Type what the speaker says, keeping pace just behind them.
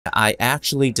I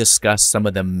actually discuss some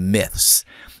of the myths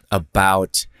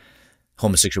about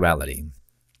homosexuality.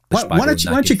 Why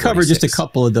don't you cover just a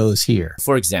couple of those here?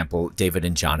 For example, David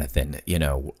and Jonathan, you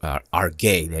know, are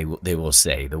gay, they will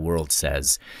say, the world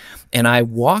says. And I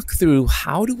walk through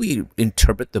how do we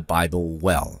interpret the Bible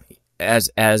well.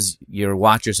 As your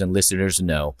watchers and listeners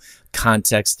know,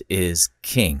 context is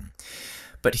king.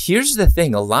 But here's the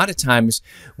thing, a lot of times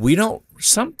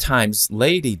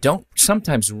laity don't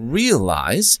sometimes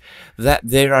realize that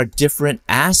there are different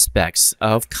aspects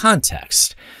of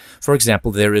context. For example,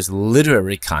 there is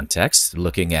literary context,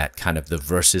 looking at kind of the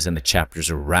verses and the chapters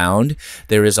around.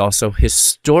 There is also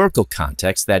historical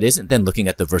context that isn't then looking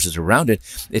at the verses around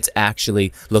it. It's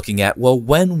actually looking at, well,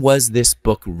 when was this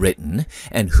book written?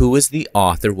 And who is the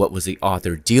author? What was the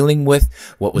author dealing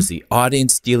with? What was the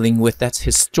audience dealing with? That's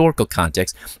historical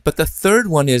context. But the third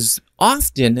one is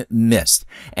often missed,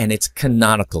 and it's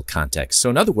canonical context. So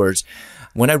in other words,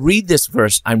 when I read this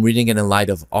verse, I'm reading it in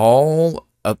light of all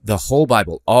of the whole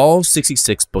Bible, all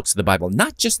 66 books of the Bible,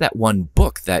 not just that one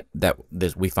book that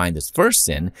we find this verse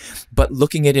in, but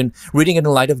looking at it reading it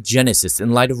in light of Genesis,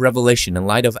 in light of Revelation, in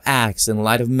light of Acts, in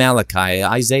light of Malachi,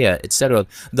 Isaiah, etc.,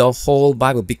 the whole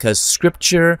Bible, because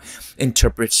Scripture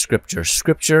interprets Scripture.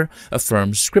 Scripture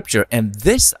affirms Scripture. And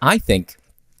this, I think,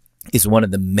 is one of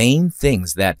the main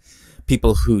things that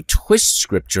people who twist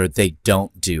Scripture, they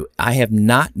don't do. I have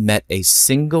not met a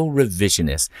single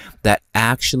revisionist that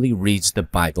actually reads the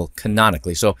Bible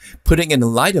canonically. So putting in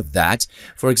light of that,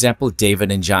 for example,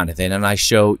 David and Jonathan, and I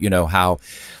show, you know, how,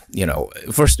 you know,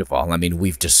 first of all, I mean,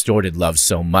 we've distorted love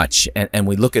so much, and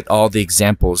we look at all the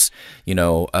examples, you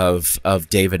know, of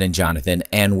David and Jonathan,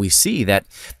 and we see that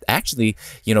actually,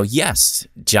 you know, yes,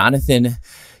 Jonathan,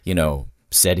 you know,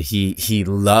 said he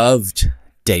loved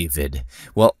David.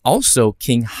 Well, also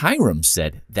King Hiram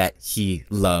said that he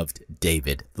loved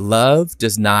David. Love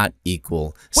does not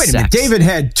equal Wait sex. a minute, David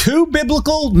had two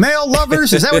biblical male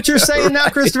lovers? Is that what you're saying now,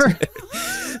 Christopher?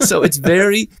 So it's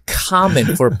very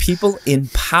common for people in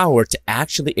power to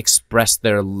actually express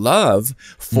their love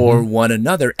for one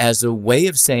another as a way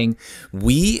of saying,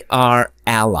 we are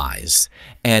allies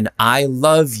and I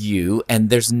love you,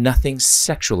 and there's nothing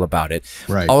sexual about it.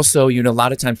 Right. Also, you know, a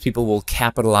lot of times people will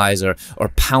capitalize or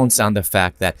pounce on the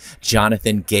fact that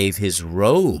Jonathan gave his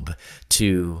robe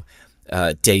to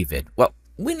David. Well,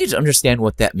 we need to understand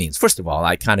what that means. First of all,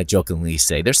 I kind of jokingly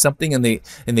say there's something in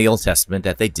the Old Testament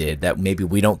that they did that maybe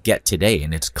we don't get today,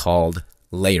 and it's called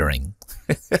layering.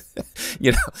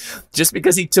 You know, just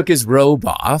because he took his robe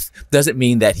off doesn't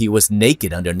mean that he was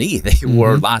naked underneath. He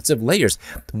wore lots of layers.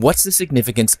 What's the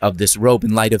significance of this robe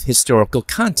in light of historical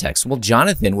context? Well,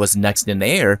 Jonathan was next in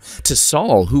heir to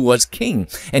Saul, who was king,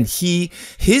 and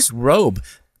his robe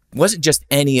wasn't just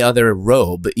any other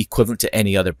robe equivalent to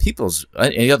any other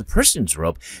person's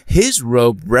robe. His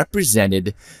robe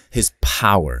represented his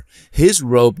power. His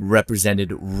robe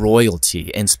represented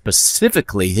royalty, and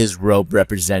specifically his robe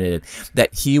represented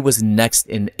that he was next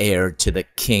in heir to the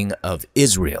king of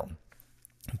Israel.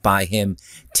 By him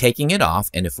taking it off,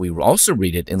 and if we also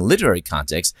read it in literary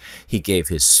context, he gave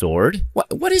his sword. What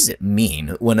does it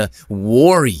mean when a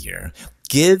warrior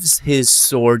gives his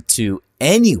sword to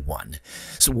anyone?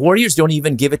 So warriors don't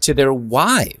even give it to their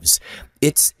wives.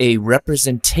 It's a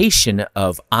representation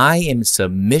of I am in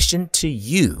submission to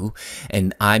you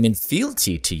and I'm in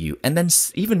fealty to you. And then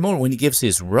even more, when he gives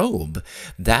his robe,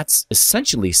 that's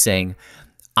essentially saying,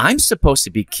 I'm supposed to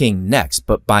be king next,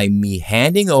 but by me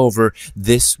handing over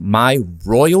my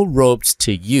royal robes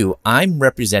to you, I'm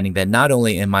representing that not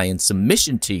only am I in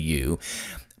submission to you,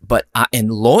 but I am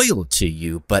loyal to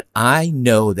you, but I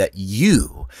know that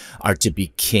you are to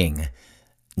be king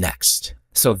next.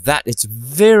 So that it's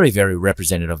very, very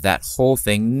representative of that whole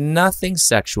thing, nothing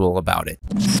sexual about it.